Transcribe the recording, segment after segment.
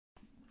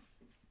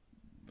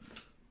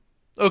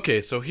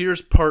Okay, so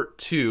here's part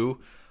 2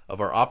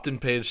 of our opt-in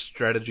page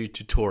strategy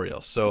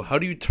tutorial. So how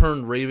do you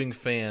turn raving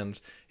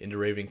fans into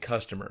raving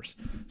customers?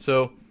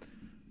 So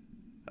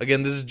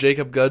again, this is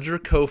Jacob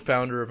Gudger,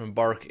 co-founder of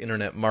Embark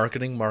Internet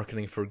Marketing,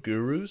 Marketing for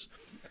Gurus.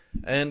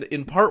 And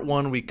in part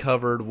 1, we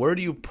covered where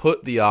do you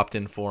put the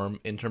opt-in form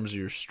in terms of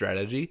your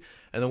strategy,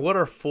 and then what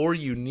are 4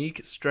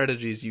 unique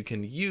strategies you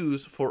can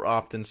use for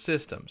opt-in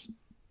systems.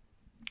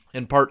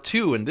 In part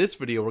 2, in this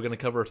video, we're going to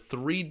cover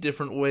 3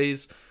 different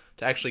ways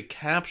to actually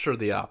capture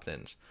the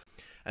opt-ins.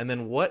 And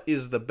then what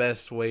is the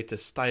best way to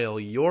style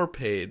your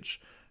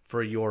page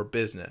for your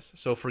business?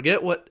 So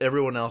forget what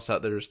everyone else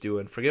out there is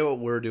doing. Forget what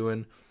we're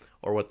doing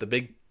or what the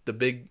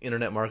big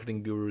internet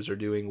marketing gurus are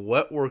doing.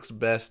 What works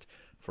best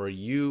for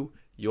you,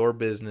 your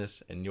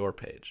business, and your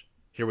page?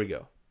 Here we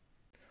go.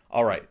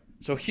 All right.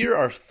 So here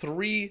are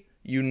 3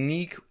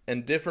 unique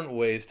and different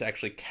ways to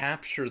actually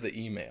capture the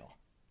email.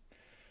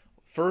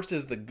 First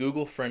is the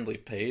Google friendly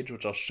page,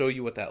 which I'll show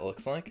you what that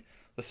looks like.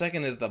 The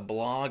second is the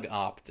blog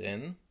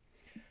opt-in.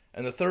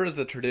 And the third is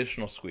the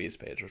traditional squeeze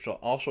page, which I'll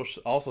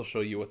also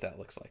show you what that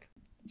looks like.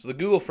 So the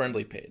Google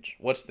friendly page,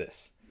 what's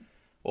this?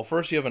 Well,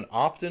 first you have an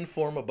opt-in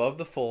form above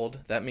the fold.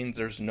 That means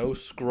there's no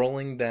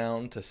scrolling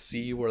down to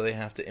see where they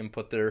have to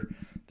input their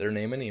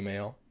name and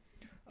email.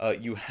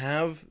 You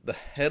have the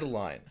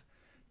headline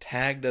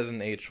tagged as an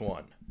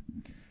H1.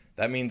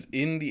 That means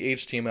in the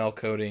HTML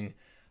coding,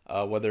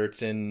 whether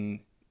it's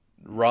in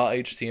raw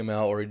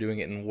HTML or you're doing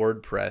it in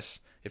WordPress,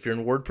 if you're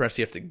in WordPress,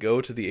 you have to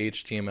go to the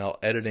HTML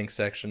editing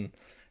section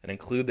and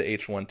include the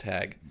H1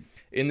 tag.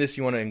 In this,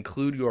 you want to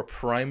include your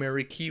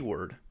primary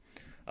keyword.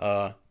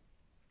 And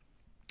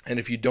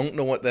if you don't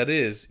know what that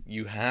is,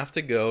 you have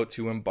to go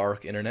to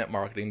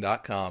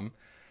embarkinternetmarketing.com,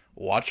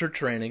 watch our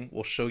training.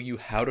 We'll show you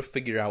how to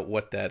figure out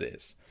what that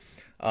is.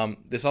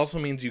 This also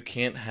means you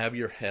can't have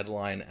your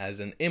headline as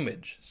an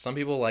image. Some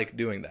people like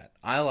doing that.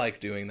 I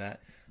like doing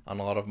that on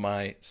a lot of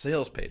my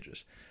sales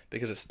pages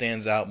because it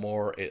stands out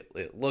more,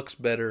 it looks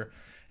better,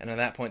 and at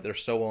that point they're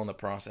so well in the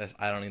process,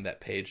 I don't need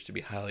that page to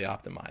be highly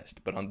optimized.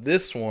 But on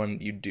this one,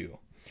 you do.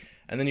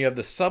 And then you have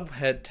the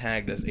subhead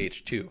tagged as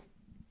H2.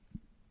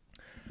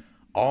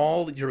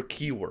 All your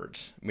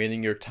keywords,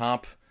 meaning your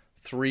top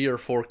 3 or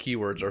 4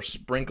 keywords, are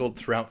sprinkled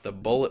throughout the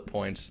bullet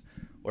points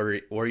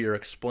where you're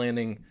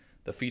explaining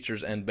the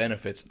features and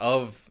benefits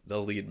of the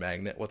lead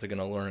magnet, what they're going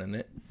to learn in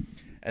it.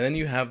 And then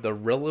you have the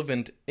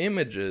relevant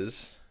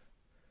images.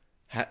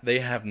 They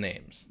have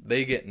names.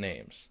 They get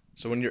names.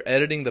 So when you're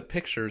editing the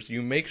pictures,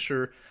 you make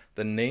sure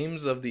the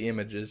names of the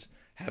images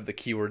have the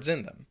keywords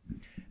in them.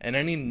 And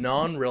any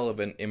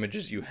non-relevant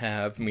images you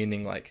have,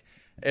 meaning like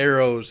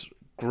arrows,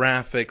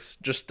 graphics,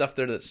 just stuff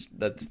there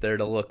that's there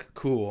to look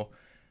cool,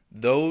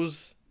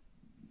 those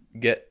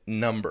get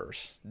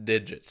numbers,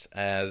 digits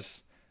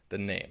as the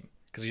name.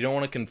 Because you don't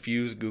want to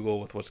confuse Google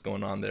with what's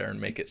going on there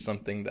and make it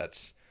something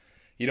that's...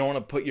 You don't want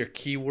to put your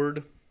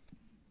keyword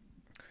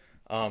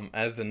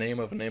as the name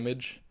of an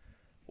image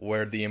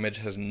where the image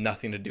has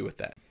nothing to do with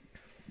that.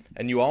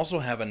 And you also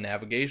have a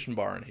navigation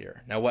bar in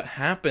here. Now what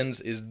happens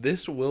is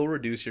this will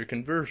reduce your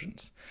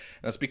conversions.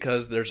 And that's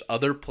because there's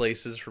other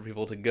places for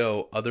people to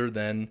go other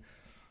than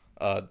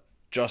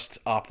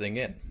just opting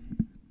in.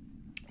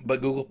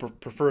 But Google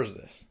prefers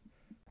this.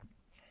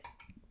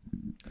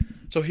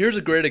 So here's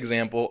a great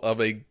example of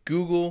a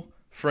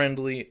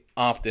Google-friendly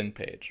opt-in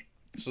page.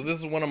 So this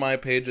is one of my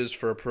pages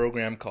for a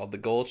program called the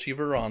Goal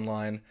Achiever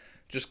Online.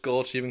 Just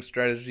goal achieving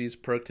strategies,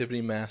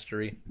 productivity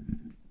mastery.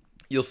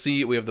 You'll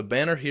see we have the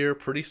banner here,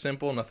 pretty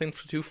simple, nothing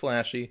too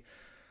flashy.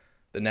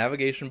 The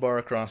navigation bar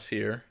across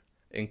here,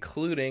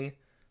 including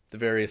the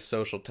various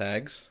social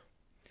tags.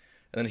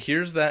 And then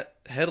here's that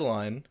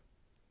headline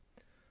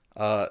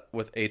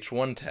with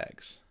H1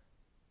 tags.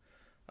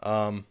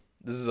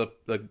 This is a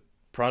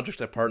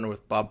project I partner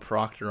with Bob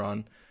Proctor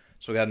on.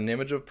 So we got an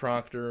image of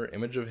Proctor,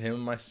 image of him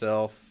and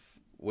myself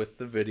with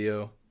the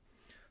video.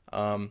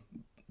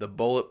 The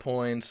bullet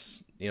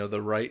points,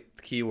 the right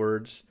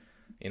keywords,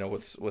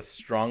 with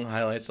strong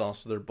highlights.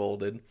 Also, they're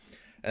bolded.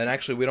 And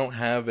actually, we don't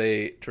have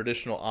a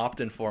traditional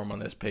opt-in form on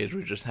this page.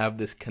 We just have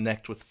this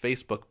connect with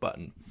Facebook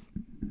button.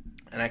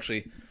 And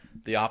actually,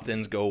 the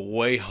opt-ins go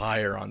way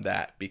higher on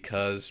that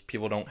because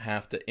people don't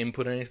have to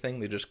input anything.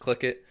 They just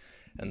click it,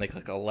 and they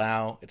click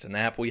allow. It's an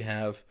app we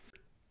have.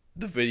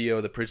 The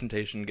video, the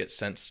presentation gets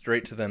sent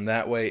straight to them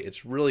that way.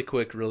 It's really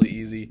quick, really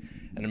easy,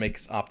 and it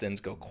makes opt-ins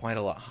go quite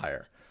a lot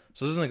higher.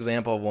 So this is an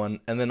example of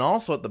one. And then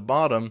also at the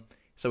bottom,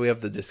 so we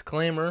have the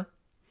disclaimer,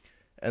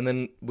 and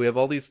then we have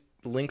all these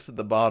links at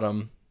the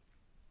bottom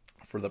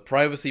for the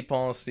privacy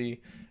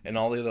policy and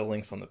all the other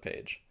links on the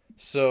page.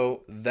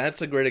 So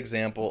that's a great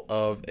example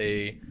of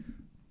a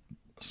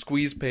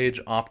squeeze page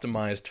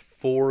optimized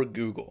for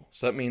Google.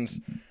 So that means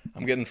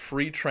I'm getting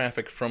free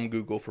traffic from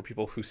Google for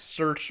people who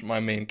search my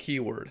main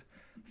keyword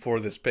for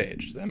this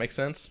page. Does that make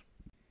sense?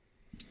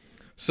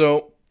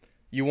 So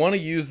you want to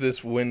use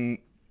this when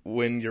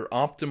you're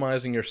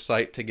optimizing your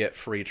site to get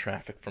free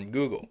traffic from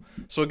Google.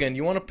 So again,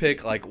 you want to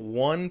pick like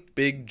one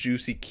big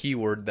juicy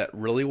keyword that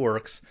really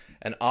works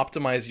and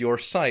optimize your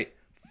site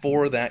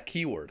for that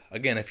keyword.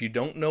 Again, if you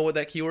don't know what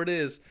that keyword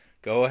is,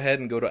 go ahead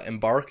and go to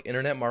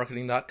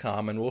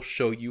embarkinternetmarketing.com and we'll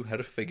show you how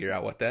to figure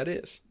out what that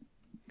is.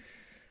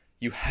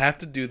 You have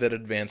to do that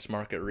advanced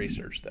market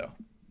research though.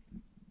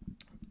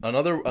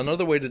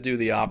 Another way to do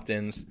the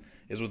opt-ins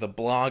is with a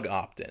blog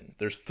opt-in.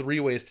 There's 3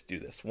 ways to do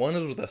this. One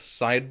is with a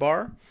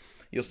sidebar.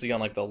 You'll see on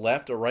like the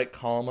left or right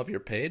column of your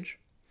page.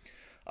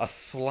 A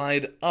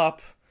slide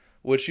up,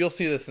 which you'll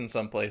see this in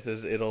some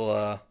places.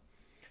 It'll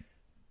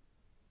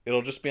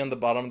just be on the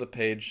bottom of the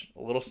page,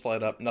 a little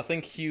slide up.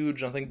 Nothing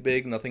huge, nothing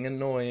big, nothing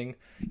annoying.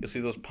 You'll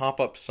see those pop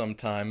up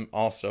sometime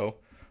also.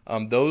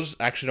 Those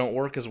actually don't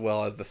work as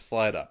well as the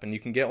slide up, and you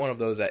can get one of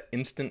those at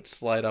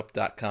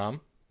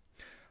instantslideup.com.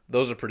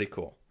 Those are pretty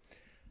cool.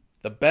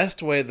 The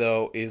best way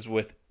though is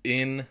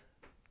to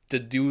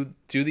do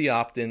the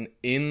opt-in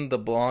in the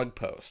blog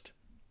post.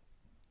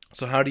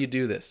 So how do you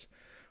do this?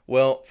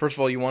 Well, first of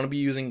all, you want to be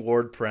using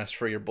WordPress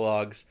for your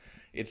blogs.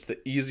 It's the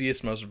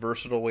easiest, most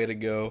versatile way to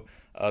go.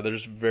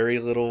 There's very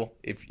little,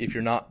 if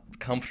you're not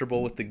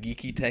comfortable with the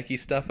geeky, techie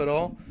stuff at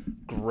all,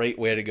 great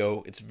way to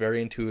go. It's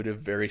very intuitive,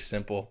 very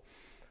simple.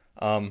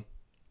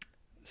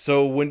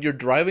 So when you're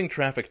driving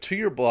traffic to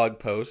your blog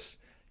posts,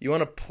 you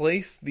want to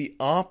place the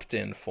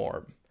opt-in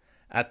form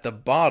at the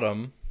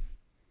bottom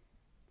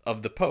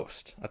of the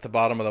post, at the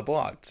bottom of the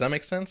blog. Does that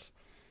make sense?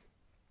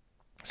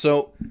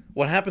 So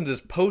what happens is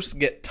posts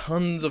get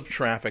tons of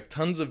traffic,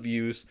 tons of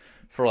views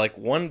for like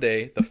one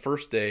day, the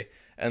first day,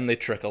 and they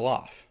trickle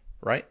off,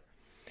 right?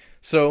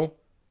 So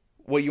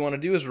what you want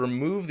to do is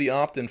remove the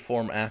opt-in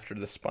form after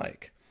the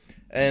spike.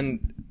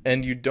 And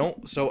you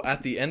don't, so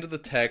at the end of the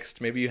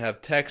text, maybe you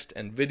have text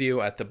and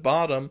video at the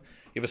bottom,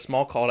 you have a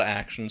small call to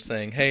action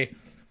saying, hey,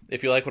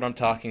 if you like what I'm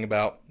talking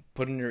about,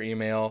 put in your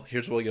email,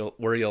 here's where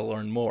you'll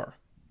learn more.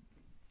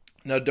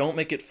 Now don't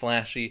make it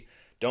flashy,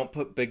 don't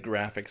put big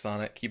graphics on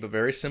it, keep a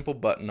very simple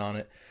button on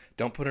it,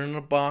 don't put it in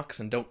a box,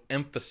 and don't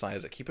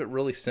emphasize it, keep it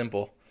really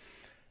simple.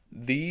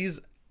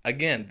 These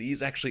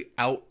actually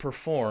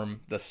outperform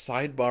the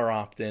sidebar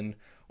opt-in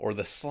or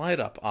the slide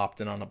up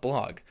opt-in on a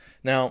blog.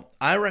 Now,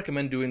 I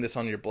recommend doing this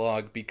on your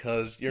blog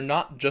because you're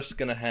not just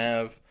going to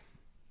have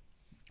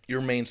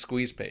your main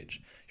squeeze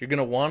page. You're going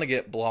to want to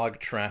get blog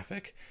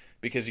traffic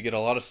because you get a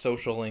lot of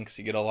social links,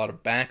 you get a lot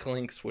of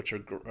backlinks, which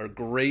are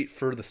great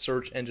for the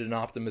search engine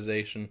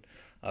optimization.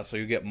 So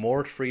you get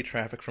more free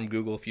traffic from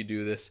Google if you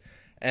do this.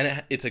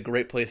 And it's a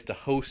great place to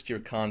host your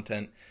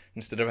content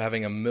instead of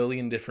having a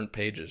million different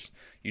pages.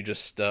 You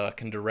just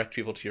can direct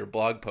people to your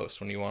blog posts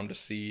when you want them to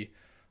see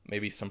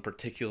maybe some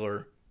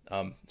particular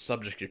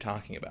subject you're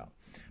talking about.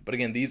 But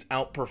again, these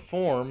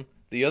outperform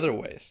the other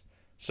ways.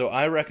 So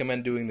I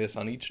recommend doing this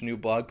on each new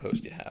blog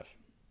post you have.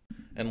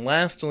 And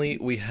lastly,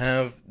 we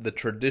have the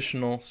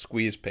traditional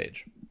squeeze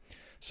page.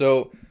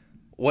 So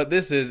what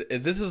this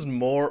is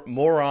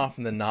more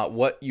often than not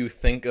what you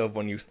think of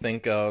when you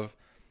think of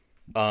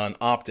an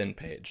opt-in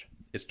page.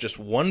 It's just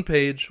one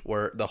page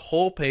where the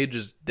whole page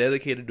is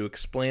dedicated to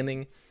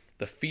explaining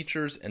the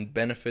features and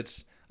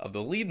benefits of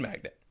the lead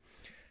magnet.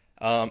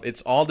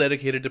 It's all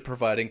dedicated to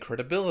providing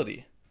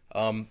credibility.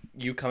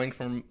 You coming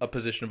from a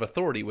position of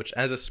authority, which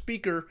as a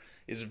speaker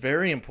is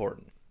very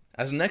important.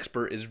 As an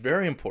expert is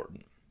very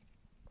important.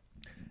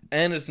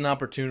 And it's an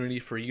opportunity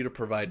for you to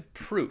provide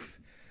proof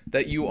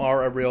that you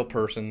are a real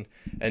person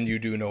and you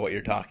do know what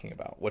you're talking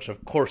about, which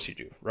of course you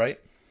do, right?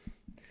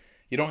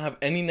 You don't have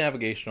any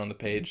navigation on the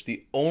page.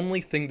 The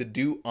only thing to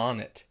do on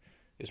it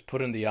is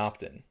put in the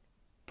opt-in.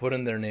 Put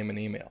in their name and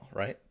email,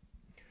 right?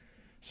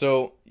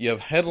 So you have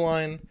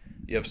headline,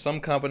 you have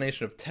some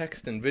combination of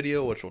text and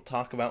video, which we'll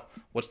talk about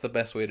what's the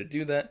best way to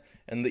do that,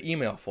 and the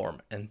email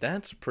form. And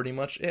that's pretty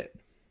much it.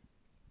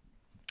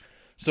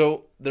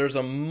 So there's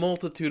a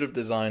multitude of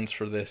designs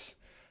for this,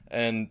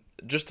 and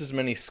just as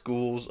many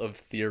schools of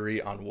theory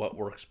on what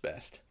works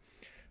best.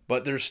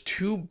 But there's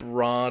 2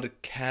 broad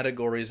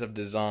categories of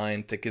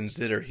design to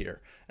consider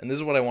here, and this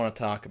is what I want to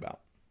talk about.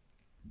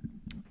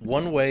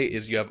 One way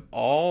is you have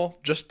all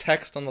just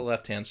text on the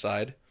left-hand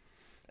side,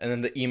 and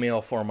then the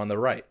email form on the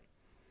right.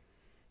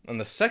 And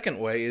the second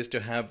way is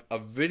to have a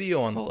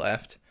video on the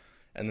left,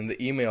 and then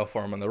the email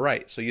form on the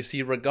right. So you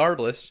see,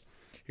 regardless,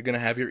 you're going to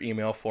have your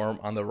email form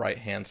on the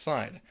right-hand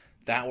side.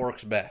 That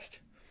works best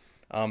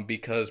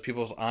because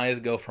people's eyes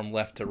go from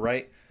left to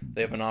right.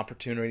 They have an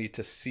opportunity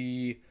to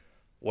see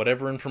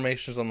whatever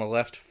information is on the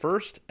left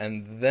first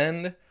and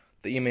then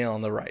the email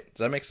on the right. Does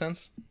that make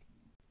sense?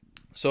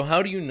 So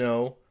how do you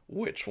know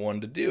which one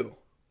to do?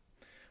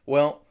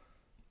 Well,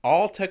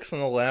 all text on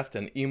the left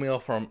and email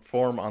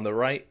form on the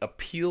right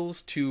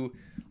appeals to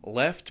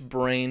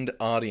left-brained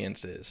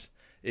audiences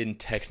in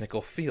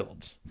technical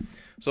fields.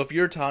 So if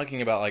you're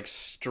talking about like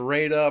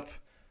straight up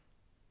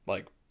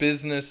like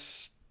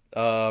business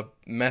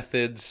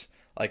methods,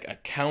 like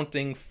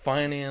accounting,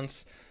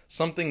 finance,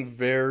 something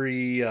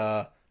very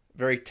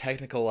very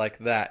technical like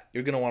that,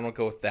 you're going to want to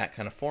go with that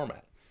kind of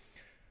format.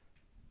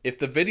 If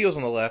the video's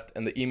on the left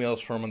and the email's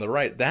from on the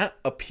right, that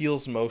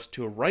appeals most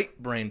to a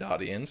right-brained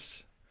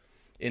audience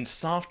in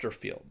softer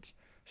fields.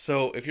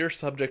 So if your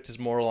subject is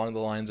more along the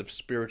lines of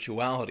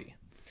spirituality,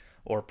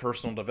 or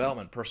personal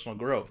development, personal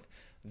growth.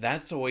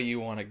 That's the way you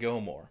want to go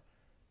more.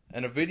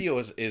 And a video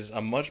is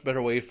a much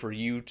better way for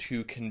you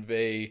to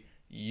convey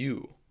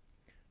you,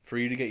 for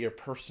you to get your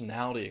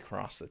personality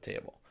across the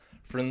table,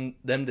 for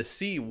them to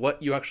see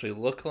what you actually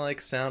look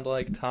like, sound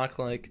like, talk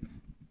like,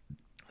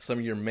 some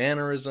of your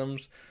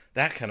mannerisms,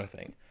 that kind of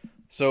thing.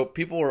 So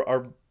people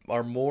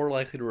are more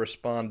likely to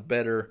respond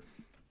better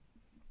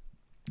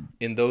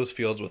in those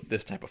fields with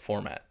this type of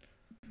format.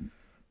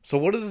 So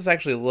what does this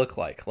actually look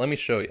like? Let me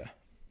show you.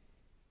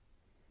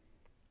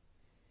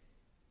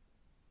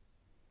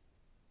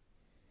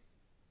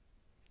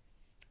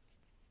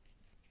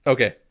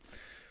 Okay,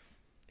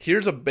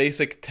 here's a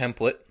basic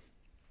template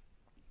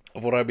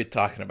of what I'll be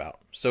talking about.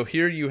 So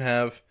here you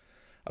have,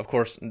 of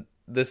course,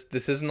 this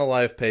isn't a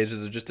live page. This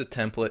is just a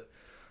template.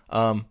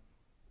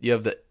 You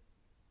have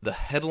the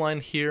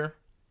headline here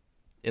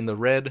in the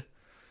red,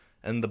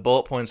 and the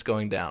bullet points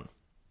going down,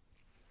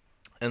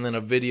 and then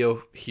a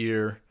video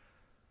here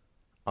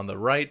on the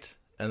right,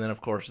 and then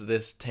of course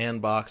this tan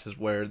box is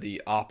where the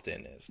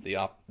opt-in is,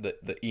 the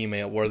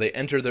email, where they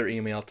enter their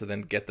email to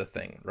then get the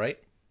thing, right?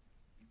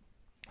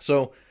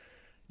 So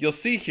you'll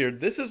see here,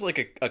 this is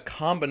like a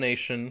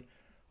combination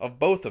of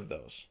both of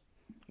those.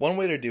 One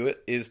way to do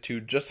it is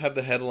to just have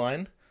the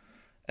headline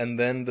and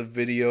then the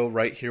video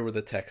right here where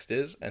the text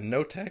is, and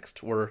no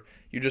text, where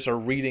you just are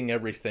reading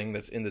everything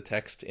that's in the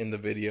text in the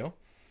video.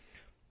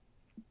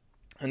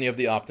 And you have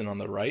the opt-in on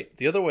the right.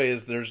 The other way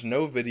is there's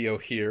no video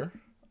here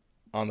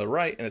on the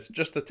right, and it's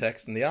just the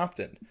text and the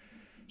opt-in.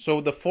 So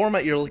the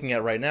format you're looking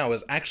at right now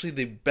is actually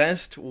the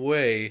best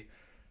way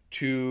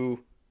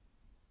to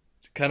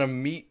kind of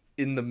meet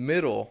in the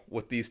middle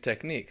with these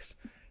techniques.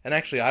 And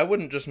actually, I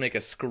wouldn't just make a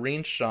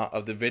screenshot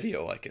of the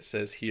video like it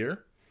says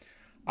here.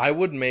 I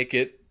would make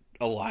it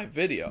a live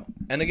video.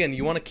 And again,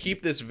 you want to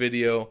keep this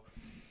video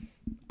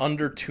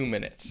under 2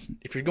 minutes.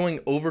 If you're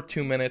going over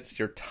 2 minutes,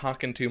 you're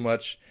talking too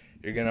much,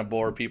 you're going to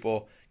bore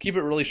people. Keep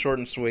it really short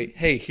and sweet.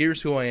 Hey,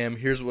 here's who I am.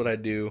 Here's what I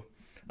do.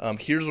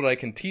 Here's what I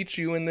can teach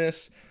you in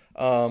this.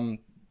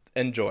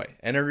 Enjoy.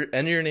 Enter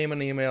your name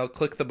and email,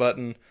 click the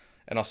button,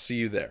 and I'll see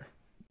you there.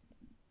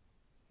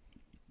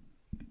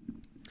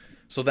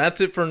 So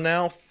that's it for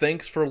now.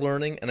 Thanks for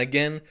learning. And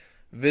again,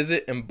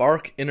 visit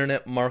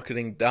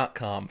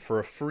embarkinternetmarketing.com for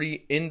a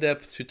free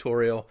in-depth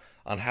tutorial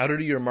on how to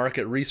do your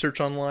market research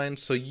online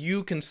so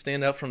you can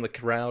stand out from the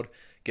crowd,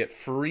 get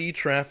free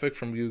traffic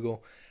from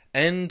Google,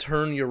 and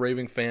turn your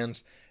raving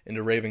fans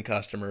into raving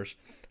customers.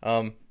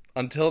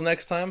 Until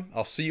next time,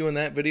 I'll see you in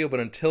that video. But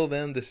until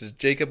then, this is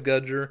Jacob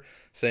Gudger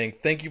saying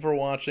thank you for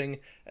watching,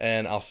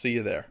 and I'll see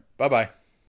you there. Bye-bye.